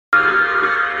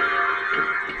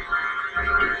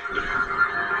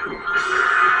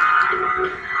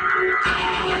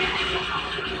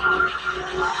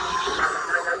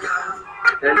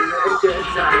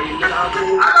زعيم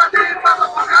العظيم على دين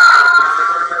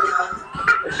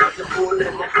الشعب يقول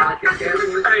اني حاكم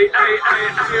كريم.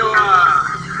 ايوه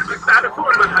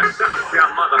تعرفون من هالشخص يا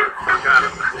مضر فكر.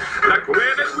 لك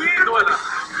وين الويد ولا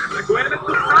لك وين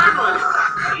الدخان ولا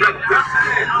لك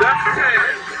دخن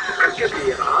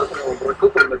الكبير عظم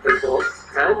ركض مثل البوط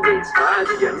خلي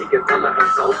يسمعني يعني قد طلع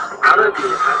الصوت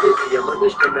عربي حبيبي يلا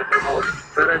نجتمع الحوض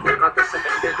فرادقات السمع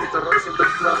التي ترقص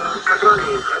بالكلام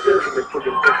شكرانين خبر من كل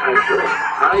امتحان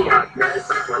حياتنا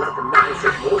اسف ولا تمنع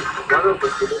يسمون ورا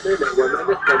بسلمنا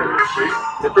وما نتكلم شيء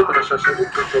نتدرش عشان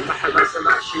نكتب ما حدا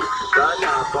سمع شيء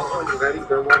لا بقول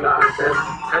غريبة ولا أهتم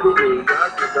خليني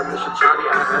قاعد مشت شعري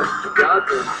أهم قاعد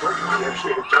يمشي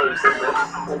الجو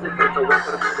سمم وممكن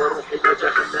توتر وروحي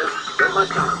لجهنم لما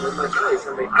كان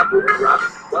يسمي أبو الراب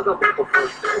وضع بالقفاز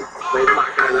ما يطلع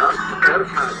كلام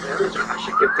ارحل ارجع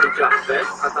شكل ترجع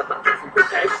بس حتى تعرف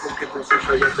بالعيب ممكن تنسي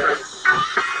شوية بس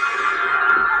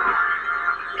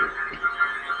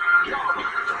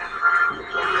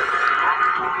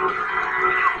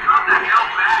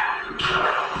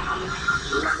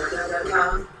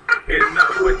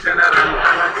إنه الجنرال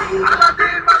على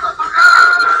دين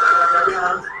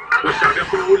والشعب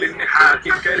يقول إني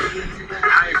حاكم كريم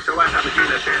حايف شوارع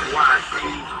مدينة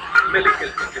وعسيم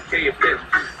ملك الكيف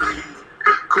للفلسطين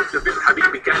كنت بنت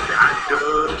حبيبي كان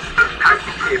عالدور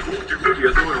حاكم كيف وجود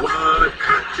يزور واد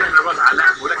جنرال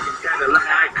علام ولكن كان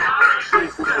لاك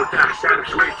شوفوا مرتاح شارب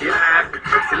شوية ياك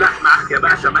سلاح معك يا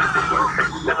باشا ما تكون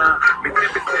حلة من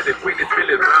نبت نادت وين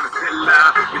تفل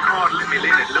الرامسلة من هارلم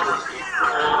لين اللون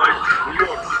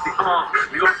نيويورك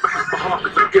سيتي نيويورك بحبها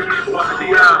بتذكرني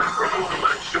بوهدية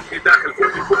شوفني داخل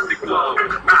فوتي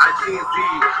كلاب مع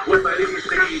جينزي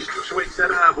وباريسي شوي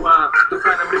شراب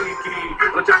ودخان امريكي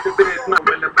رجعت البيت ما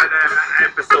ولا بدا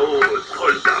ابيسود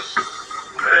قلت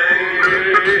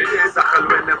سخن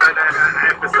ولا بدا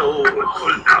ابيسود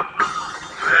قلت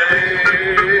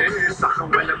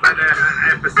سخن ولا بدا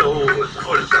ابيسود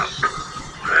قلت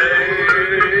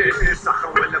سخن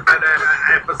ولا بدا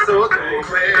ابيسود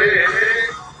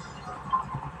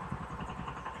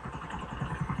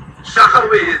Shahar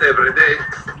with every day.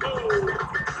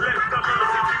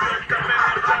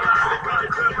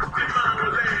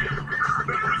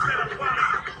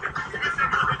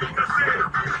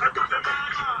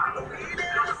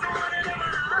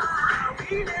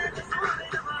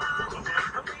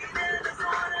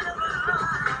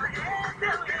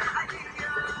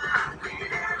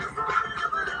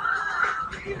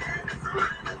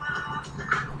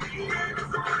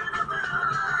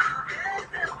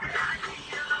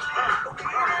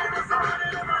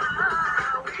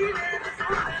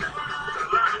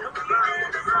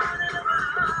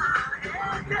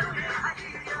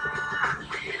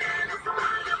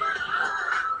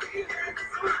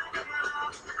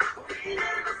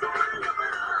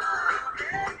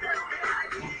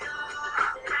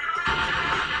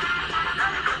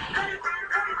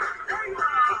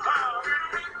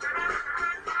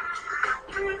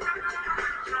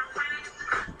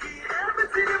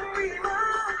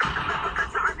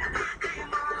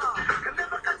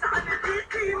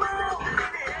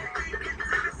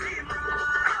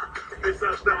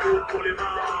 Message d'amour pour les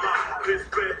mamas,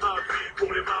 respect à vie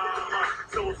pour les mamas.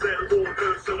 Sans elle, on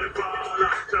ne serait pas là.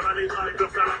 J'avais les drivers,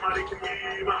 salam alaikum,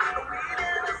 Nima.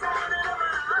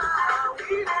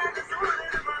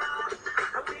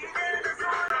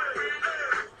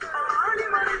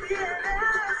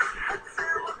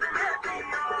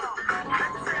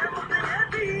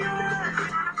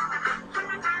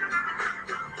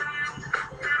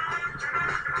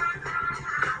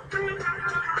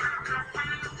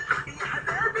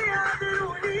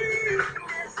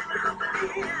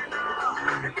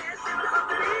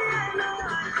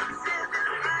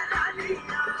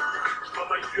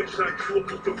 Chaque jour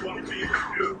pour te voir vivre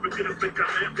mieux. Petit respect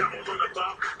quand même, car on en a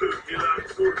pas. Petit lac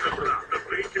sous le bras, le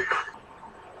prix qui marche.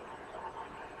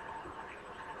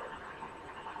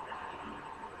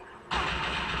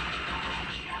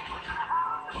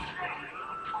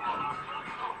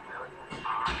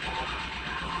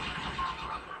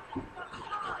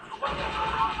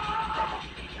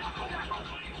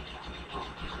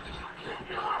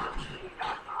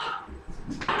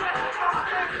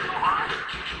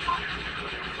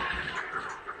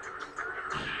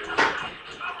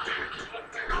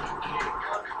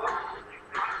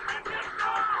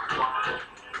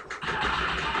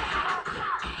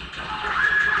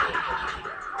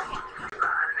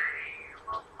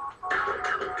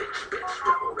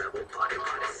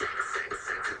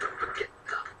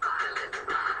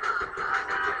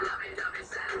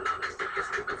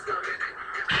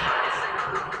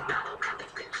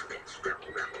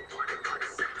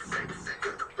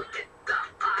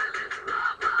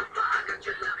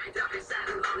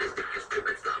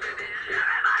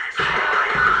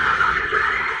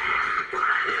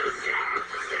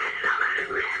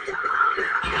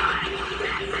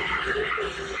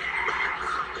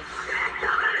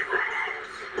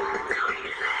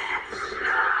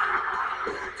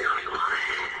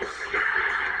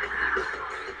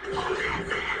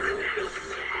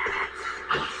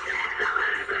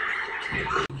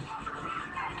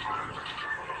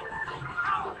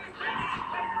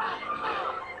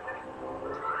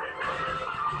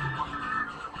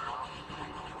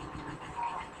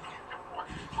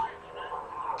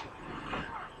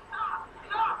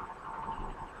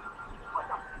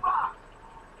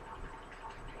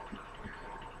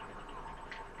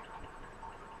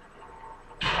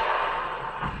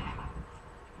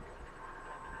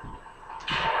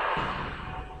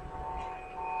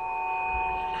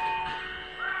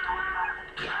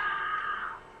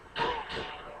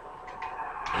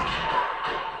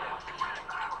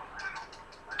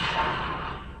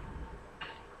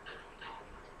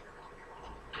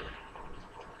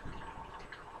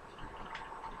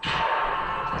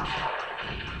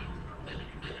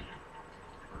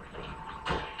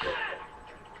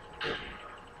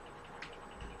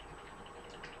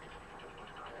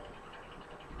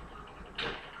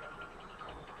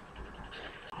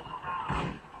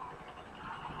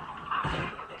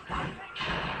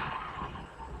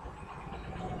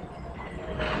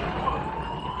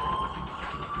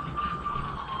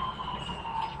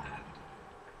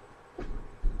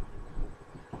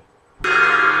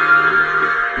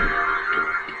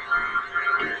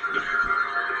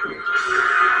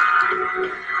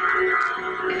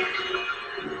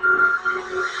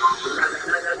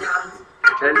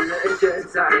 الإنجاز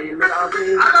الزعيم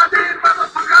العظيم على دين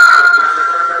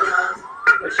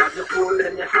الشعب يقول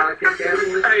إني حاكم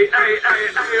كريم.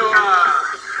 ايوه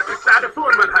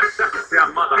تعرفون من هالشخص يا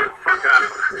ماذر فكر؟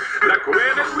 لك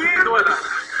وين الويد ولا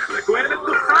لك وين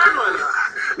الدخان ولا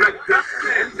لك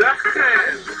دخن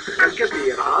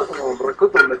الكبير عظهم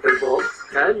ركضهم مثل بوب،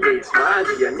 كان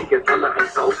يسمعني يعني يطلع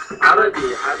الصوت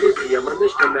عربي حبيبي يلا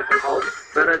نجتمع في الحوض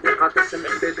فرادقات السمع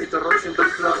بيت الرسم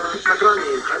بالكلام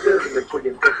شكرانين قدر من كل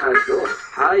يمتخذوه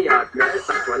حياتنا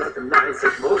صح ولا تمنع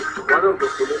يسموه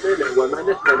ونرقص كل ليلة وما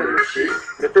نتمنى الشيء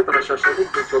نتترشى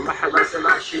شريك وما حدا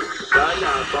سمع شيء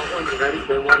لا طاعون غريب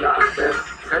ولا أخبار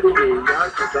خليني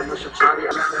إياك قبل ما شف شعري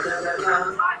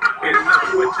لا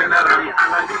إنه وجنرال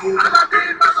على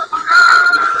دين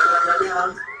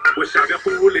والشعب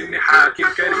يقول اني حاكم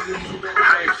كريم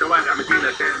حايم شوارع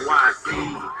مدينة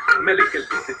واسي ملك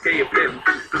البيت الكيف لازم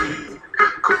في الفري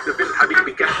كنت بنت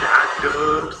حبيبي كانت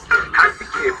عالدرس حاسي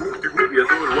كيف وتقول يا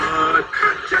زول وات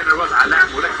جنرال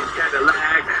علام ولكن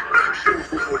كاديلاك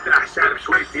شوفوا مرتاح شارب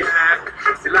شوية ياك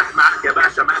سلاح معك يا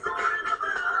باشا ما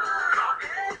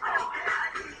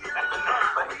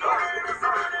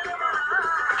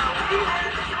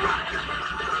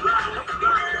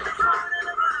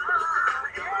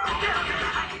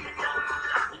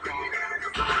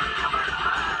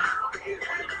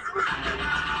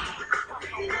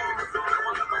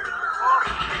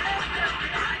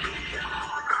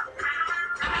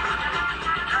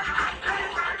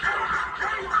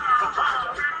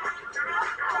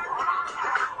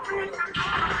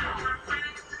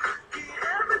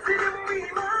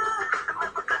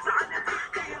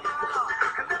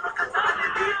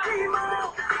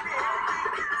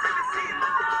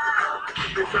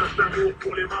message d'amour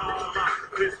pour les mamas,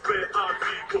 respect à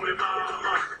vie pour les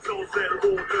mamas, sans elles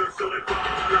on ne serait pas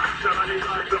là, Shalom les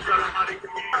drivers, salam alaikum.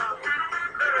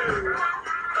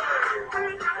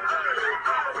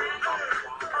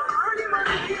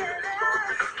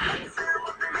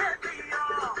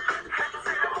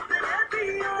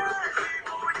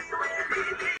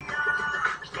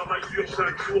 Je travaille dur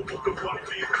chaque jour pour te voir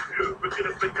vivre mieux. Petit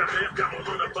respect ta mère car on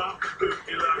n'en a pas. Eux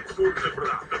qui la sautent le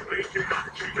bras, le prix qui marche.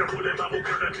 Je suis Camerounais,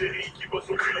 Marocain, d'Algérie qui bosse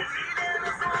au Tunisie.